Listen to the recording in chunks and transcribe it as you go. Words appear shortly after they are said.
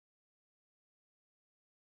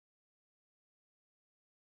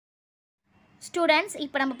Students,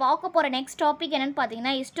 இப்போ நம்ம பார்க்க போற next topic என்னன்னு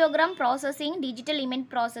பார்த்தீங்கன்னா histogram processing, digital image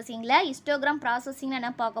processingல histogram processing என்ன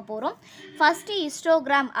பார்க்க போறோம். First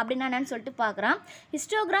histogram அப்படினா என்னன்னு சொல்லிட்டு பார்க்கறோம்.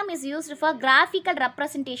 Histogram is used for graphical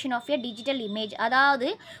representation of a digital image. அதாவது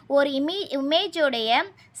ஒரு image உடைய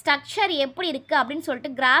structure எப்படி இருக்கு அப்படினு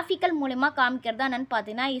சொல்லிட்டு graphical மூலமா காமிக்கிறது என்னன்னு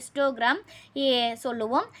பார்த்தீங்கன்னா histogram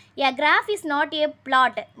சொல்லுவோம். A graph is not a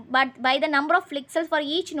plot but by the number of pixels for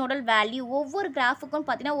each nodal value. ஒவ்வொரு கிராஃபுக்கும்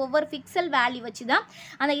பார்த்தீங்கன்னா ஒவ்வொரு pixel value வச்சு தான்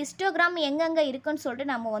அந்த histogram எங்கங்க இருக்குன்னு சொல்லிட்டு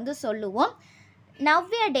நம்ம வந்து சொல்லுவோம்.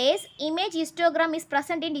 Nowadays image histogram is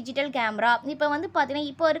present in digital camera. இப்போ வந்து பார்த்தீங்கன்னா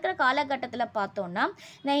இப்போ இருக்கிற காலகட்டத்தில் பார்த்தோம்னா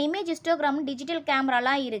இந்த image histogram டிஜிட்டல்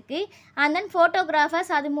கேமராலாம் இருக்குது. and then photographers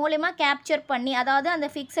அது மூலமாக கேப்சர் பண்ணி அதாவது அந்த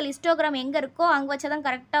பிக்சல் histogram எங்கே இருக்கோ அங்கே வச்சா தான்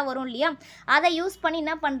கரெக்டாக வரும் இல்லையா, அதை யூஸ் பண்ணி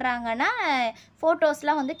என்ன பண்ணுறாங்கன்னா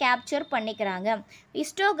ஃபோட்டோஸ்லாம் வந்து கேப்சர் பண்ணிக்கிறாங்க.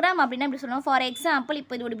 histogram அப்படின்னா எப்படி சொல்லுவோம், ஃபார் எக்ஸாம்பிள்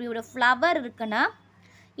இப்போ இப்படி ஒரு ஃப்ளவர் இருக்குன்னா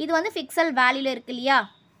இது வந்து பிக்சல் வேல்யூவில் இருக்கு இல்லையா,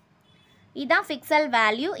 இதான் பிக்சல்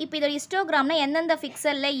வேல்யூ. இப்போ இதோட ஹிஸ்டோகிராம்னா எந்தெந்த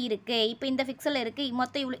பிக்சலில் இருக்குது, இப்போ இந்த பிக்சலில் இருக்குது,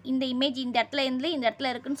 மொத்தம் இவ்வளோ இந்த இமேஜ் இந்த இடத்துல இருந்து இந்த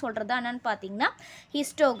இடத்துல இருக்குன்னு சொல்கிறது என்னென்னு பார்த்தீங்கன்னா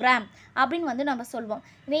ஹிஸ்டோகிராம் அப்படின்னு வந்து நம்ம சொல்வோம்.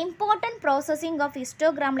 இந்த இம்பார்ட்டன்ட் ப்ராசஸிங் ஆஃப்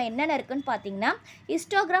ஹிஸ்டோகிராமில் என்னென்ன இருக்குன்னு பார்த்தீங்கன்னா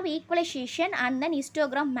histogram equalisation and then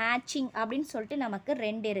histogram matching அப்படின்னு சொல்லிட்டு நமக்கு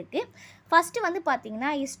ரெண்டு இருக்குது. ஃபஸ்ட்டு வந்து பார்த்தீங்கன்னா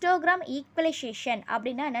ஹிஸ்டோகிராம் ஈக்குவலைசேஷன்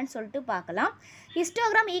அப்படின்னா என்னென்னு சொல்லிட்டு பார்க்கலாம்.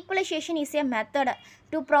 Histogram equalization is a method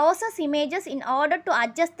to process images in order to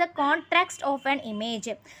adjust the contrast of an image.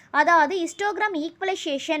 அதாவது histogram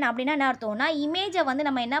equalization அப்படின்னா என்ன அர்த்தம்னா இமேஜை வந்து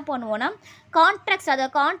நம்ம என்ன பண்ணுவோம்னா கான்ட்ராக்ட்ஸ், அதை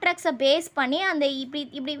கான்ட்ராக்ட்ஸை பேஸ் பண்ணி அந்த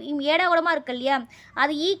இப்படி ஏடாகூடமாக இருக்கு இல்லையா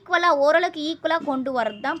அது ஈக்குவலாக ஓரளவுக்கு ஈக்குவலாக கொண்டு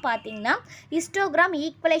வரது தான் பார்த்தீங்கன்னா histogram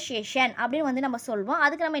equalization அப்படின்னு வந்து நம்ம சொல்வோம்.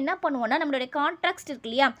 அதுக்கு நம்ம என்ன பண்ணுவோம்னா நம்மளுடைய கான்ட்ராக்ட் இருக்கு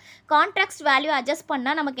இல்லையா, கான்ட்ராக்ட் வேல்யூ அட்ஜஸ்ட்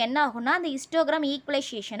பண்ணால் நமக்கு என்ன ஆகும்னா அந்த histogram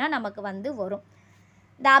equalizationாக நமக்கு வந்து வரும்.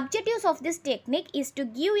 The objectives of this technique is to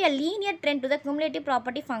give a linear trend to the cumulative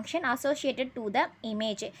property function associated to the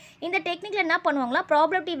image. இந்த டெக்னிக்கில் என்ன பண்ணுவாங்களா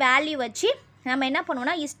ப்ராபபிலிட்டி வேல்யூ வச்சு நம்ம என்ன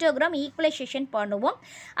பண்ணுவோம்னா ஹிஸ்டோகிராம் ஈக்குவலைசேஷன் பண்ணுவோம்.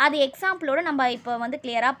 அது எக்ஸாம்பிளோடு நம்ம இப்போ வந்து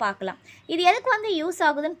கிளியராக பார்க்கலாம். இது எதுக்கு வந்து யூஸ்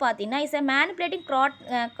ஆகுதுன்னு பார்த்தீங்கன்னா இஸ் மேனிப்புலேட்டிங்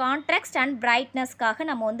கான்ட்ராக்ட் அண்ட் பிரைட்னஸ்க்காக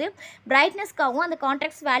நம்ம வந்து பிரைட்னஸ்க்காகவும் அந்த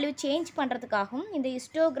கான்ட்ராக்ட் வேல்யூ சேஞ்ச் பண்ணுறதுக்காகவும் இந்த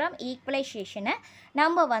ஹிஸ்டோகிராம் ஈக்குவலைசேஷனை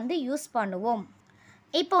நம்ம வந்து யூஸ் பண்ணுவோம்.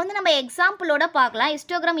 இப்போ வந்து நம்ம எக்ஸாம்பிளோட பார்க்கலாம்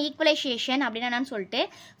ஹிஸ்டோகிராம் ஈக்குவலைசேஷன் அப்படின்னா என்னன்னு சொல்லிட்டு.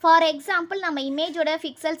 ஃபார் எக்ஸாம்பிள் நம்ம இமேஜோட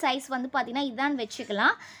பிக்சல் சைஸ் வந்து பார்த்திங்கன்னா இதான்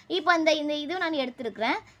வச்சுக்கலாம். இப்போ இந்த இதுவும் நான்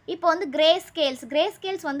எடுத்துருக்கிறேன். இப்போ வந்து கிரே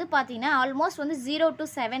ஸ்கேல்ஸ் வந்து பார்த்திங்கன்னா ஆல்மோஸ்ட் வந்து 0 to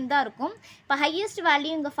 7 தான் இருக்கும். இப்போ ஹையஸ்ட்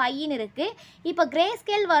வேல்யூ இங்கே 5ன்னு இருக்குது. இப்போ கிரே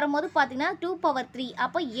ஸ்கேல் வரும்போது பார்த்திங்கன்னா 2^3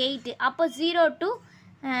 அப்போ 8, அப்போ 0 to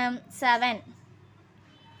 7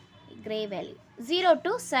 கிரே வேல்யூ 0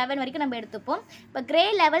 to 7 வரைக்கும் நம்ம எடுத்துப்போம். இப்போ கிரே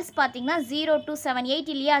லெவல்ஸ் பார்த்திங்கன்னா 0 to 7, 8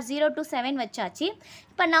 இல்லையா, 0 to 7 வச்சாச்சு.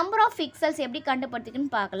 இப்போ நம்பர் ஆஃப் பிக்சல்ஸ் எப்படி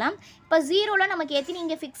கண்டுபிடிக்குன்னு பார்க்கலாம். இப்போ 0ல் நமக்கு எத்தனை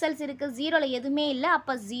இங்கே பிக்சல்ஸ் இருக்குது, 0ல் எதுவுமே இல்லை,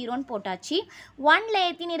 அப்போ 0ன்னு போட்டாச்சு. 1ல்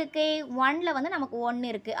எத்தனை இருக்குது, 1ல் வந்து நமக்கு 1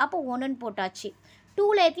 இருக்குது, அப்போ 1ன்னு போட்டாச்சு.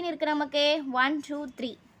 2ல் எத்தனை இருக்குது நமக்கு 1 2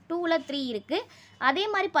 3, 2ல் 3 இருக்குது. அதே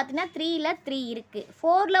மாதிரி பார்த்தீங்கன்னா 3ல் 3 இருக்குது,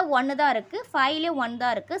 4ல் 1 தான் இருக்குது, 5ல் 1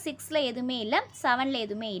 தான் இருக்குது, 6ல் எதுவுமே இல்லை, 7ல்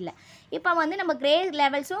எதுவுமே இல்லை. இப்போ வந்து நம்ம கிரே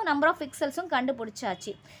லெவல்ஸும் நம்பர் ஆஃப் பிக்சல்ஸும்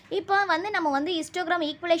கண்டுபிடிச்சாச்சு. இப்போ வந்து நம்ம வந்து ஹிஸ்டோகிராம்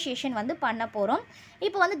ஈக்குவலைசேஷன் வந்து பண்ண போகிறோம்.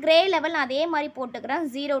 இப்போ வந்து கிரே லெவல் நான் அதே மாதிரி போட்டுக்கிறேன்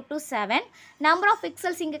 0 to 7. நம்பர் ஆஃப்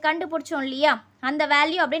பிக்சல்ஸ் இங்கே கண்டுபிடிச்சோம் இல்லையா, அந்த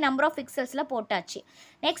வேல்யூ அப்படியே நம்பர் ஆஃப் பிக்சல்ஸில் போட்டாச்சு.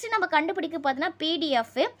 நெக்ஸ்ட் நம்ம கண்டுபிடிக்க பார்த்தீங்கன்னா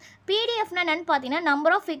பிடிஎஃப்னா என்னென்னு பார்த்தீங்கன்னா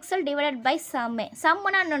number of pixel divided by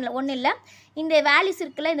சம்முனா ஒன்றும் இல்லை, இந்த வேல்யூஸ்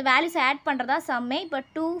இருக்குல்ல இந்த வேல்யூஸ் ஆட் பண்ணுறதா சம்மே. இப்போ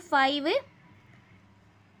 2 5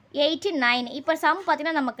 8 9, இப்போ சம்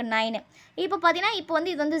பார்த்தீங்கன்னா நமக்கு 9. இப்போ பார்த்தீங்கன்னா இப்போ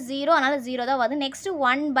வந்து இது வந்து 0, அதனால் 0 தான் வருது. Next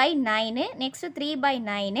 1/9, next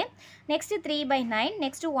 3/9, next 3/9,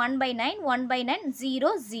 next 1/9, 1/9,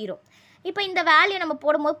 0 0. இப்போ இந்த வேல்யூ நம்ம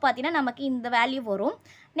போடும்போது பார்த்தீங்கன்னா நமக்கு இந்த வேல்யூ வரும்.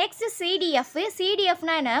 நெக்ஸ்ட்டு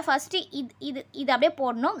சிடிஎஃப்னா என்ன, ஃபஸ்ட்டு இது அப்படியே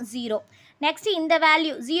போடணும் 0. நெக்ஸ்ட்டு இந்த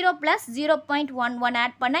வேல்யூ 0 + 0.11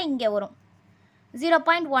 ஆட் பண்ணால் இங்கே வரும்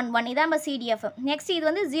 0.11, இதான் நம்ம சிடிஎஃப். நெக்ஸ்ட் இது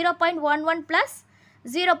வந்து 0.11 +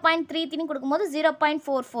 0.33 கொடுக்கும்போது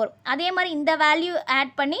 0.44. அதே மாதிரி இந்த வேல்யூ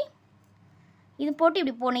ஆட் பண்ணி இது போட்டு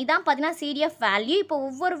இப்படி போடணும், இதான் பார்த்தீங்கன்னா சிடிஎஃப் வேல்யூ. இப்போ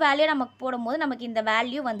ஒவ்வொரு வேல்யூ நமக்கு போடும்போது நமக்கு இந்த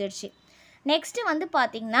வேல்யூ வந்துடுச்சு. நெக்ஸ்ட்டு வந்து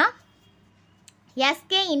பார்த்திங்கன்னா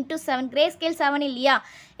SK into 7, கிரே ஸ்கேல் 7 இல்லையா,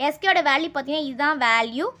 SKயோட வேல்யூ பார்த்திங்கன்னா இதுதான்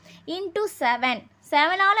வேல்யூ into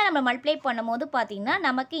 7ஆல் நம்ம மல்டிப்ளை பண்ணும்போது பார்த்திங்கன்னா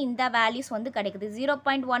நமக்கு இந்த வேல்யூஸ் வந்து கிடைக்குது.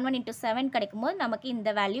 0.11 into 7 கிடைக்கும்போது நமக்கு இந்த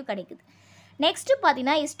வேல்யூ கிடைக்குது. நெக்ஸ்ட்டு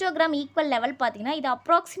பார்த்தீங்கன்னா ஹிஸ்டோகிராம் ஈக்குவல் லெவல் பார்த்தீங்கன்னா இது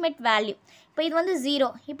அப்ராக்சிமேட் வேல்யூ. இப்போ இது வந்து 0,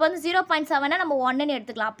 இப்போ வந்து 0.7னா நம்ம 1ன்னு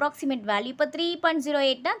எடுத்துக்கலாம் அப்ராக்சிமேட் வேல்யூ. இப்போ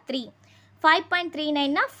 3.08னா 3,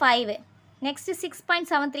 5.39னா 5, நெக்ஸ்ட்டு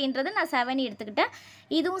 6.73ன்றது நான் 7 எடுத்துக்கிட்டேன்.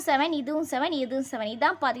 இதுவும் 7, இதுவும் 7, இதுவும் 7.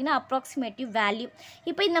 இதான் பார்த்தீங்கன்னா அப்ராக்சிமேட்டிவ் வேல்யூ.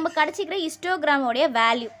 இப்போ இது நம்ம கிடச்சிக்கிற ஹிஸ்டோகிராமோடைய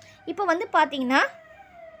வேல்யூ. இப்போ வந்து பார்த்தீங்கன்னா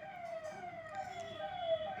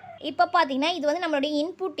இது வந்து நம்மளுடைய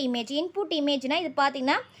இன்புட் இமேஜ்னால் இது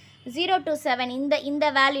பார்த்தீங்கன்னா 0 to 7 இந்த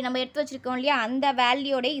வேல்யூ நம்ம எடுத்து வச்சுருக்கோம் இல்லையா, அந்த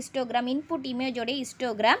வேல்யூடைய ஹிஸ்டோகிராம், இன்புட் இமேஜோடைய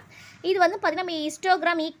ஹிஸ்டோகிராம். இது வந்து பார்த்திங்கன்னா நம்ம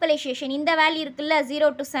ஹிஸ்டோகிராம் ஈக்குவலைசேஷன் இந்த வேல்யூ இருக்குல்ல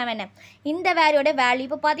 0 to 7, இந்த வேல்யூட வேல்யூ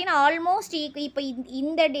இப்போ பார்த்தீங்கன்னா ஆல்மோஸ்ட் இப்போ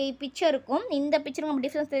இந்த பிக்சருக்கும் இந்த பிக்சருக்கும் நம்ம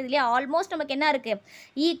டிஃப்ரென்ஸ் தெரியுது இல்லையா, ஆல்மோஸ்ட் நமக்கு என்ன இருக்குது,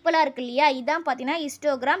 ஈக்குவலாக இருக்குது இல்லையா. இதுதான் பார்த்தீங்கன்னா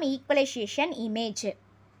ஹிஸ்டோகிராம் ஈக்குவலைசேஷன் இமேஜ்.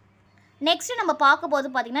 நெக்ஸ்ட்டு நம்ம பார்க்க போது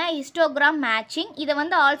பார்த்திங்கன்னா ஹிஸ்டோகிராம் மேட்சிங். இதை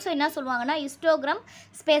வந்து ஆல்சோ என்ன சொல்லுவாங்கன்னா ஹிஸ்டோகிராம்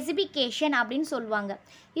ஸ்பெசிஃபிகேஷன் அப்படின்னு சொல்லுவாங்க.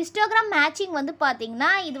 ஹிஸ்டோகிராம் மேட்சிங் வந்து பார்த்திங்கன்னா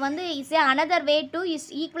இது வந்து is a another way to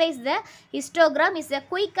equalise the histogram, is a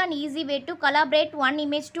quick and easy way to collaborate one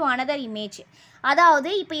image to another image.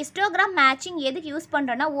 அதாவது இப்போ ஹிஸ்டோகிராம் மேட்சிங் எதுக்கு யூஸ்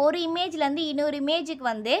பண்ணுறோன்னா, ஒரு இமேஜ்லேருந்து இன்னொரு இமேஜுக்கு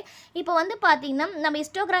வந்து இப்போ வந்து பார்த்திங்கன்னா நம்ம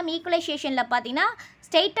ஹிஸ்டோகிராம் ஈக்குவலைசேஷனில் பார்த்திங்கன்னா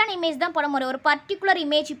ஸ்ட்ரெயிட்டான இமேஜ் தான் போட முடியும். ஒரு பர்டிகுலர்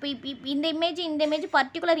இமேஜ் இப்போ இந்த இமேஜ்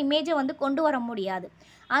பர்டிகுலர் இமேஜை வந்து கொண்டு வர முடியாது.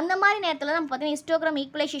 அந்த மாதிரி நேரத்தில் நம்ம பார்த்தீங்கன்னா ஹிஸ்டோகிராம்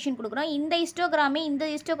ஈக்குவலைசேஷன் கொடுக்குறோம். இந்த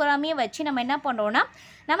ஹிஸ்டோகிராமே வச்சு நம்ம என்ன பண்ணுறோன்னா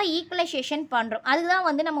நம்ம ஈக்குவலைசேஷன் பண்ணுறோம். அதுதான்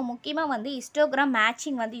வந்து நம்ம முக்கியமாக வந்து ஹிஸ்டோகிராம்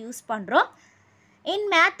மேட்சிங் வந்து யூஸ் பண்ணுறோம். In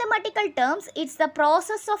mathematical terms, it's the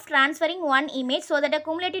process of transferring one image so that a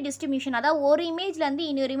cumulative distribution, அதாவது ஒரு இமேஜ்லேருந்து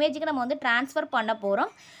இன்னொரு இமேஜுக்கு நம்ம வந்து ட்ரான்ஸ்ஃபர் பண்ண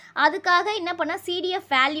போகிறோம். அதுக்காக என்ன பண்ணால் CDF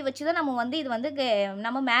வேல்யூ வச்சு தான் நம்ம வந்து இது வந்து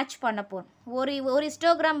நம்ம மேட்ச் பண்ண போகிறோம். ஒரு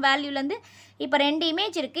ஹிஸ்டோகிராம் வேல்யூலேருந்து இப்போ 2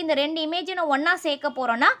 இமேஜ் இருக்குது, இந்த 2 இமேஜை நான் ஒன்றா சேர்க்க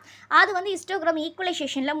போகிறோன்னா அது வந்து ஹிஸ்டோகிராம்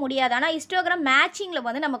ஈக்குவலைசேஷனில் முடியாது, ஆனால் ஹிஸ்டோகிராம் மேட்சிங்கில்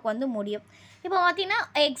வந்து நமக்கு வந்து முடியும். இப்போ பார்த்தீங்கன்னா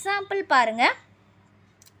எக்ஸாம்பிள் பாருங்கள்,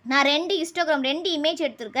 நான் 2 இமேஜ்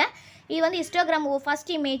எடுத்திருக்கேன். இது வந்து ஹிஸ்டோகிராம் ஃபஸ்ட்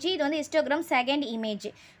இமேஜ், இது வந்து ஹிஸ்டோகிராம் செகண்ட் இமேஜ்.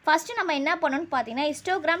 ஃபஸ்ட்டு நம்ம என்ன பண்ணணும்னு பார்த்தீங்கன்னா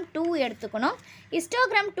ஹிஸ்டோகிராம் 2 எடுத்துக்கணும்.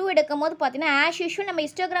 ஹிஸ்டோகிராம் 2 எடுக்கும் போது பார்த்தீங்கன்னா ஆஸ் யூஷுவல் நம்ம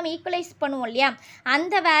ஹிஸ்டோகிராம் ஈக்குவலைஸ் பண்ணுவோம் இல்லையா,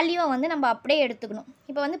 அந்த வேல்யூவை வந்து நம்ம அப்படியே எடுத்துக்கணும்.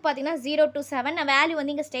 இப்போ வந்து பார்த்தீங்கன்னா 0 to 7 நான் வேல்யூ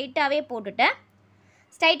வந்து இங்கே ஸ்ட்ரைட்டாகவே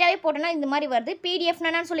போட்டேன்னா இந்த மாதிரி வருது.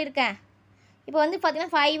 பிடிஎஃப்னா என்னன்னு சொல்லியிருக்கேன், இப்போ வந்து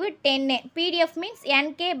பார்த்தீங்கன்னா 5, 10. பிடிஎஃப் மீன்ஸ்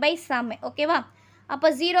NK/sum, ஓகேவா. அப்போ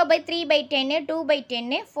 0/3/10,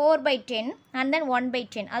 2/10, 4/10 அண்ட் தென்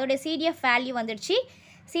 1/10 அதோடைய சிடிஎஃப் வேல்யூ வந்துடுச்சு.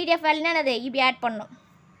 சிடிஎஃப் வேல்யூனா அது இப்படி ஆட் பண்ணணும்.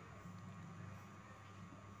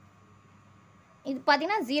 இது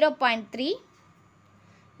பார்த்தீங்கன்னா 0.3,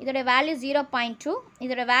 இதோட வேல்யூ 0.2,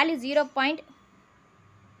 இதோட வேல்யூ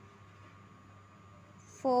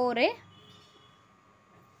 0.4.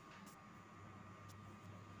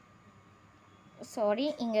 சாரி,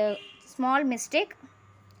 இங்கே ஸ்மால் மிஸ்டேக்,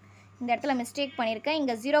 இந்த இடத்துல மிஸ்டேக் பண்ணியிருக்கேன்.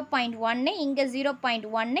 இங்கே 0.1, இங்கே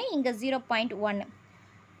 0.1, இங்கே 0.1.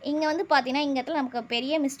 இங்கே வந்து பார்த்தீங்கன்னா இந்த இடத்துல நமக்கு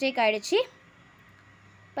பெரிய மிஸ்டேக் ஆகிடுச்சு.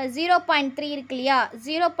 இப்போ 0.3 இருக்கு இல்லையா,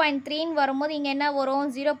 0.3ன்னு வரும்போது இங்கே என்ன வரும்,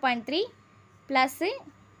 0.3 ப்ளஸ்ஸு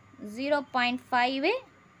 0.5,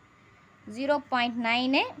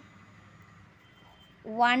 0.9,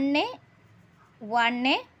 1,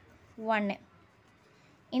 1, 1.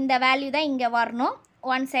 இந்த வேல்யூ தான் இங்கே வரணும்.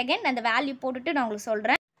 1 செகண்ட் அந்த வேல்யூ போட்டுட்டு நான் உங்களுக்கு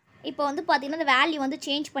சொல்கிறேன். இப்போ வந்து பார்த்தீங்கன்னா இந்த வேல்யூ வந்து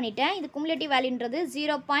சேஞ்ச் பண்ணிட்டேன். இது cumulative வேல்யூன்றது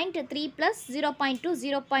 0.3 plus 0.2,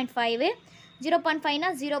 0.5, 0.5னா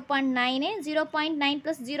 0.9, 0.9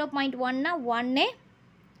 plus 0.1னா 1,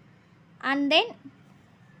 and then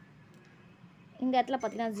இந்த இடத்துல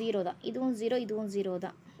பார்த்தீங்கன்னா 0 தான், இதுவும் 0, இதுவும் 0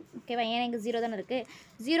 தான், ஓகேவா. ஏன்னா இங்கே 0 தானே இருக்குது.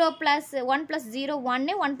 0 + 1 + 0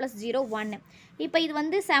 1, 1 + 0 1. இப்போ இது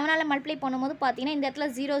வந்து 7ஆல் மல்டிப்ளை பண்ணும்போது பார்த்தீங்கன்னா இந்த இடத்துல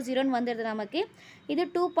 0 0ன்னு வந்துடுது நமக்கு. இது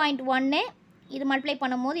 2.1, இது மல்டிப்ளை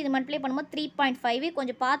பண்ணும்போது 3.5.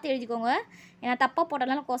 கொஞ்சம் பார்த்து எழுதிக்கோங்க, ஏன்னா தப்பாக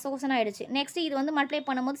போட்டதுனால கொசன்னு ஆகிடுச்சு. நெக்ஸ்ட்டு இது வந்து மல்டிப்ளை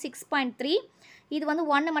பண்ணும்போது 6.3, இது வந்து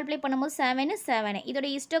 1 மல்டிப்ளை பண்ணும்போது 7. இதோட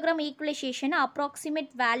ஹிஸ்டோகிராம் ஈக்குவலைசேஷன் அப்ராக்சிமேட்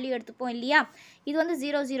வேல்யூ எடுத்துப்போம் இல்லையா, இது வந்து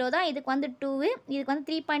 0 0 தான், இதுக்கு வந்து 2, இதுக்கு வந்து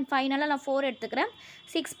 3.5னால நான் 4 எடுத்துக்கிறேன்.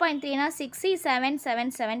 6.3னா 6, 7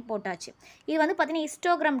 7 7 போட்டாச்சு. இது வந்து பார்த்தீங்கன்னா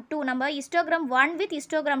ஹிஸ்டோகிராம் 2. நம்ம ஹிஸ்டோகிராம் 1 வித்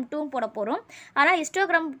ஹிஸ்டோகிராம் 2 போட போகிறோம். ஆனால்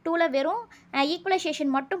ஹிஸ்டோகிராம் 2ல் வெறும்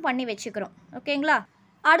ஈக்குவலைசேஷன் மட்டும் பண்ணி வச்சுக்கிறோம், ஓகேங்களா.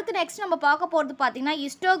 அடுத்து நெக்ஸ்ட் நம்ம பார்க்க போகிறது பார்த்திங்கன்னா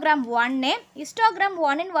ஹிஸ்டோகிராம் 1. ஹிஸ்டோகிராம்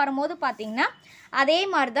 1ன்னு வரும்போது பார்த்திங்கன்னா அதே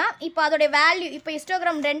மாதிரி தான். இப்போ அதோடைய வேல்யூ, இப்போ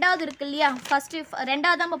ஹிஸ்டோகிராம் 2வது இருக்குது இல்லையா, ஃபஸ்ட்டு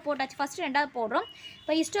 2வது தான் நம்ம போட்டாச்சு, ஃபஸ்ட்டு 2வது போடுறோம்.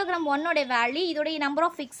 இப்போ ஹிஸ்டோகிராம் 1ஓடைய வேல்யூ, இதோடைய நம்பர்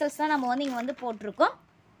ஆஃப் பிக்சல்ஸ் தான் நம்ம வந்து இங்கே வந்து போட்டிருக்கோம்.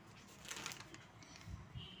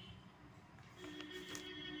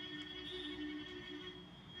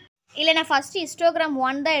 இல்லை, நான் ஃபஸ்ட்டு ஹிஸ்டோகிராம்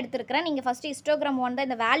 1 தான் எடுத்திருக்கிறேன். நீங்கள் ஃபஸ்ட்டு ஹிஸ்டோகிராம் 1 தான்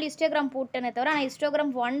இந்த வேல்யூ ஹிஸ்டோகிராம் போட்டேனே தவிர நான்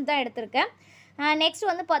ஹிஸ்டோகிராம் 1 தான் எடுத்திருக்கேன். நெக்ஸ்ட்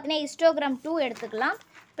வந்து பார்த்தீங்கன்னா ஹிஸ்டோகிராம் 2 எடுத்துக்கலாம்.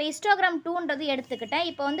 இப்போ ஹிஸ்டோகிராம் 2ன்றது எடுத்துக்கிட்டேன்.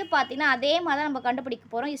 இப்போ வந்து பார்த்தீங்கன்னா அதே மாதிரி தான் நம்ம கண்டுபிடிக்க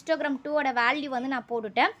போகிறோம். ஹிஸ்டோகிராம் 2ஓட வேல்யூ வந்து நான்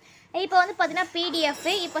போட்டுட்டேன். இப்போ வந்து பார்த்தீங்கன்னா பிடிஎஃப்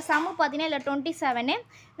இப்போ சம்மு பார்த்தீங்கன்னா இல்லை 27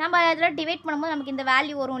 நம்ம அதில் டிவைட் பண்ணும்போது நமக்கு இந்த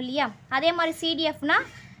வேல்யூ வரும் இல்லையா. அதே மாதிரி சிடிஎஃப்னா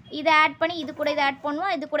இதை ஆட் பண்ணி இது கூட இதை ஆட்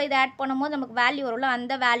பண்ணுவோம், இது கூட இதை ஆட் பண்ணும்போது நமக்கு வேல்யூ வரும்ல,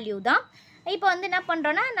 அந்த வேல்யூ தான். இப்போ வந்து என்ன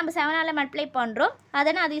பண்ணுறோன்னா நம்ம 7ஆல் மல்டிப்ளை பண்ணுறோம்.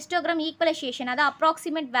 அதனால் அது ஹிஸ்டோகிராம் ஈக்குவலைசேஷன், அதாவது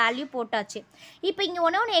அப்ராக்சிமேட் வேல்யூ போட்டாச்சு. இப்போ இங்கே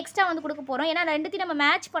ஒன்று எக்ஸ்ட்ரா வந்து கொடுக்க போகிறோம். ஏன்னா ரெண்டுத்தையும் நம்ம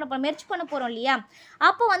மெர்ஜ் பண்ண போகிறோம் இல்லையா.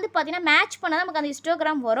 அப்போ வந்து பார்த்தீங்கன்னா மேட்ச் பண்ணால் நமக்கு அந்த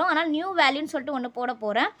ஹிஸ்டோகிராம் வரும். ஆனால் நியூ வேல்யூன்னு சொல்லிட்டு ஒன்று போட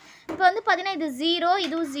போகிறேன். இப்போ வந்து பார்த்தீங்கன்னா இது 0,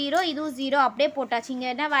 இதுவும் 0, இதுவும் 0 அப்படியே போட்டாச்சு.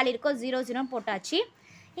 இங்கே என்ன வேல்யூ இருக்கோ 0 0 போட்டாச்சு.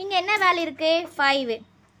 இங்கே என்ன வேல்யூ இருக்குது 5,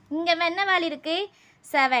 இங்கே என்ன வேல்யூ இருக்குது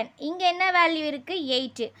 7, இங்கே என்ன வேல்யூ இருக்குது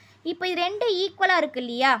 8. இப்போ இது ரெண்டு ஈக்குவலாக இருக்குது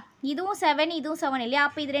இல்லையா, இதுவும் 7 இதுவும் 7 இல்லையா.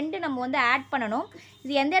 அப்போ இது ரெண்டு நம்ம வந்து ஆட் பண்ணணும்.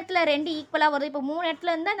 இது எந்த இடத்துல ரெண்டு ஈக்குவலாக வருது, இப்போ 3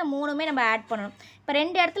 இடத்துல இருந்தால் அந்த 3மே நம்ம ஆட் பண்ணணும். இப்போ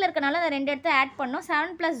 2 இடத்துல இருக்கனால அந்த 2 இடத்த ஆட் பண்ணணும்.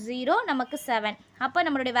 7 + 0 நமக்கு 7. அப்போ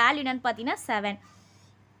நம்மளுடைய வேல்யூ என்னன்னு பார்த்தீங்கன்னா 7.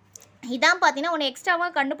 இதான் பார்த்தீங்கன்னா ஒன்று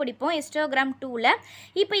எக்ஸ்ட்ராவாக கண்டுபிடிப்போம் ஹிஸ்டோகிராம் 2ல்.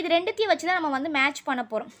 இப்போ இது ரெண்டுத்தையும் வச்சு தான் நம்ம வந்து மேட்ச் பண்ண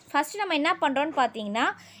போகிறோம். ஃபஸ்ட்டு நம்ம என்ன பண்ணுறோன்னு பார்த்தீங்கன்னா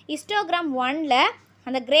ஹிஸ்டோகிராம் 1ல்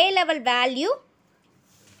அந்த கிரே லெவல் வேல்யூ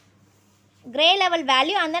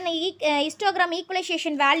அந்த ஹிஸ்டோகிராம்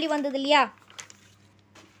ஈக்குவலைசேஷன் வேல்யூ வந்தது இல்லையா,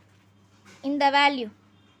 இந்த வேல்யூ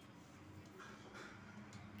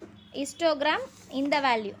ஹிஸ்டோகிராம் இந்த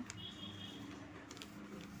வேல்யூ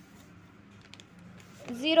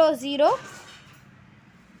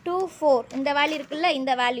 0024 இந்த வேல்யூ இருக்குல்ல,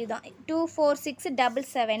 இந்த வேல்யூ தான்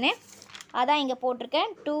 24677. அதான் இங்கே போட்டிருக்கேன்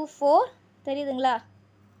 24 தெரியுதுங்களா,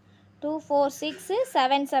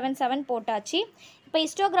 246777 போட்டாச்சு. இப்போ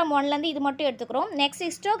ஹிஸ்டோகிராம் 1லேருந்து இது மட்டும் எடுத்துக்கிறோம். நெக்ஸ்ட்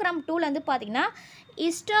ஹிஸ்டோகிராம் 2லேருந்து பார்த்தீங்கன்னா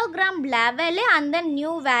ஹிஸ்டோகிராம் லெவலு அந்த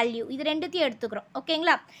நியூ வேல்யூ இது ரெண்டுத்தையும் எடுத்துக்கிறோம்.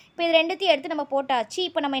 ஓகேங்களா. இப்போ இது ரெண்டுத்தையும் எடுத்து நம்ம போட்டாச்சு.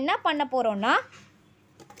 இப்போ நம்ம என்ன பண்ண போகிறோம்னா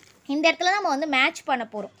இந்த இடத்துல நம்ம வந்து மேட்ச் பண்ண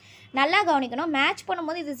போகிறோம். நல்லா கவனிக்கணும். மேட்ச்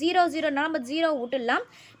பண்ணும்போது இது 0 0னா நம்ம 0 விட்டுடலாம்.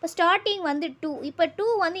 இப்போ ஸ்டார்டிங் வந்து 2. இப்போ 2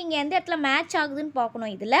 வந்து இங்கே எந்த இடத்துல மேட்ச் ஆகுதுன்னு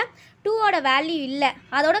பார்க்கணும். இதில் 2ஓட வேல்யூ இல்லை,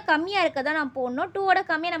 அதோட கம்மியாக இருக்க தான் நான் போடணும். 2ஓட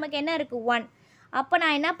கம்மியாக நமக்கு என்ன இருக்குது 1. அப்போ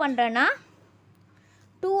நான் என்ன பண்ணுறேன்னா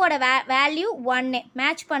 2ஓட வேல்யூ 1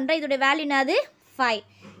 மேட்ச் பண்ணுறேன். இதோட வேல்யூ என்னது 5.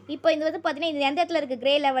 இப்போ இது வந்து பார்த்தீங்கன்னா இது எந்த இடத்துல இருக்குது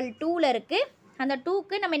கிரே லெவல் 2ல் இருக்குது. அந்த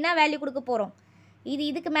 2க்கு நம்ம என்ன வேல்யூ கொடுக்க போகிறோம்,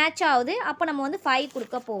 இதுக்கு மேட்ச் ஆகுது. அப்போ நம்ம வந்து 5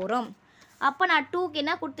 கொடுக்க போகிறோம். அப்போ நான் 2க்கு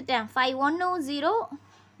என்ன கொடுத்துட்டேன் 5 1 0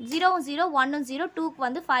 0 0 1 0 2க்கு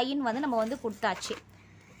வந்து 5ன்னு வந்து நம்ம வந்து கொடுத்தாச்சு.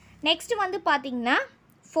 நெக்ஸ்ட்டு வந்து பார்த்திங்கன்னா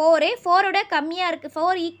 4ஓட கம்மியாக இருக்குது,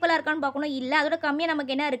 4 ஈக்குவலாக இருக்கான்னு பார்க்கணும். இல்லை, அதோட கம்மியாக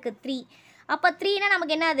நமக்கு என்ன இருக்குது 3. அப்போ 3னா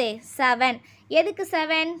நமக்கு என்னது 7. எதுக்கு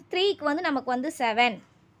 7, 3க்கு வந்து நமக்கு வந்து 7.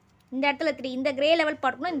 இந்த இடத்துல 3 இந்த கிரே லெவல்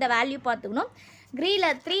பார்த்துக்கணும், இந்த வேல்யூ பார்த்துக்கணும்.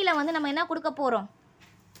 3ல் வந்து நம்ம என்ன கொடுக்க போகிறோம்,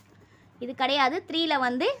 இது கிடையாது 3ல்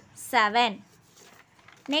வந்து 7.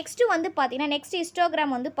 நெக்ஸ்ட்டு வந்து பார்த்திங்கன்னா நெக்ஸ்ட்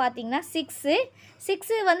ஹிஸ்டோகிராம் வந்து பார்த்திங்கன்னா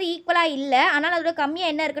 6 வந்து ஈக்குவலாக இல்லை, ஆனால் அதோட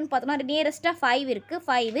கம்மியாக என்ன இருக்குதுன்னு பார்த்தோம்னா நியரஸ்ட்டாக 5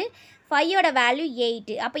 இருக்குது. 5ஓட வேல்யூ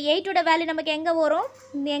 8. அப்போ 8ஓட வேல்யூ நமக்கு எங்கே வரும்,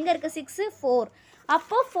 இந்த எங்கே இருக்குது 6 4.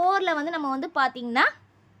 அப்போது 4ல் வந்து நம்ம வந்து பார்த்திங்கன்னா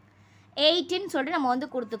 8ன்னு சொல்லிட்டு நம்ம வந்து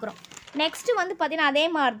கொடுத்துக்குறோம். நெக்ஸ்ட்டு வந்து பார்த்திங்கன்னா அதே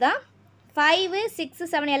மாதிரி தான் 5 6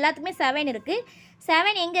 7 எல்லாத்துக்குமே 7 இருக்குது.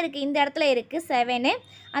 7 எங்கே இருக்குது, இந்த இடத்துல இருக்குது 7.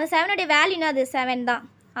 அந்த 7ஓடைய வேல்யூ என்னது 7 தான்.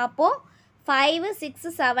 அப்போது 5 6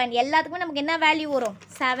 7 எல்லாத்துக்குமே நமக்கு என்ன வேல்யூ வரும்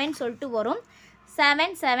 7 சொல்லிட்டு வரும். 7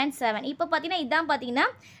 7 7. இப்போ பார்த்தீங்கன்னா இதான் பார்த்தீங்கன்னா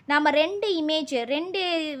நம்ம ரெண்டு இமேஜ்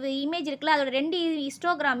இருக்குல்ல, அதோட 2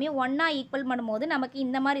 ஹிஸ்டோகிராமையும் ஒன்றா ஈக்குவல் பண்ணும்போது நமக்கு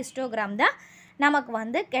இந்த மாதிரி ஹிஸ்டோகிராம் தான் நமக்கு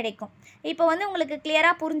வந்து கிடைக்கும். இப்போ வந்து உங்களுக்கு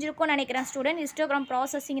கிளியராக புரிஞ்சிருக்கும்னு நினைக்கிறேன் ஸ்டூடெண்ட், ஹிஸ்டோகிராம்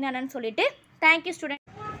ப்ராசஸிங்னு என்னன்னு சொல்லிட்டு. Thank you student.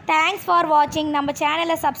 தேங்க்ஸ் ஃபார் வாட்சிங். நம்ம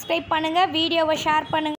சேனலை சப்ஸ்கிரைப் பண்ணுங்கள், வீடியோவை ஷேர் பண்ணுங்கள்.